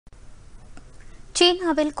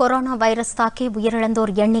சீனாவில் corona virus தாக்கி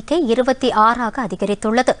உயிரிழந்தோர் எண்ணிக்கை 26ஆக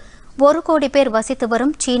அதிகரித்துள்ளது. 1 கோடி பேர் வசித்து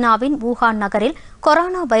வரும் சீனாவின் வூஹான் நகரில்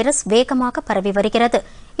கொரோனா வைரஸ் வேகமாக பரவி வருகிறது.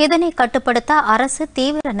 இதனை கட்டுப்படுத்த அரசு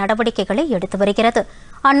தீவிர நடவடிக்கைகளை எடுத்து வருகிறது.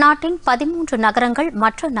 அந்நாட்டின் 13 நகரங்கள்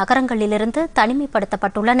மற்ற நகரங்களிலிருந்து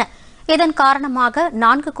தனிமைப்படுத்தப்பட்டுள்ளன. இதன் காரணமாக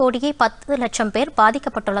 4 கோடியே 10 லட்சம் பேர்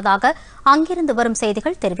பாதிக்கப்பட்டுள்ளதாக அங்கிருந்து வரும்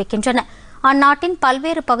செய்திகள் தெரிவிக்கின்றன. அந்நாட்டின்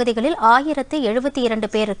பல்வேறு பகுதிகளில் 1072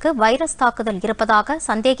 பேருக்கு வைரஸ் தாக்குதல் இருப்பதாக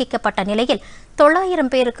சந்தேகிக்கப்பட்ட நிலையில் 900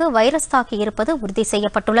 பேருக்கு வைரஸ் தாக்கி இருப்பது உறுதி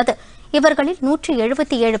செய்யப்பட்டுள்ளது. இவர்களில்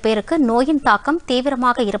 177 பேருக்கு நோயின் தாக்கம்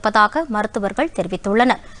தீவிரமாக இருப்பதாக மருத்துவர்கள்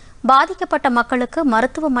தெரிவித்துள்ளனர். பாதிக்கப்பட்ட மக்களுக்கு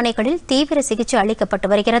மருத்துவமனைகளில் தீவிர சிகிச்சை அளிக்கப்பட்டு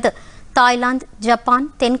வருகிறது. தாய்லாந்து, ஜப்பான்,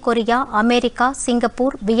 தென்கொரியா, அமெரிக்கா,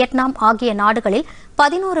 சிங்கப்பூர், வியட்நாம் ஆகிய நாடுகளில்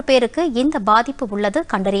 11 பேருக்கு இந்த பாதிப்பு உள்ளது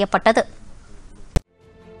கண்டறியப்பட்டது.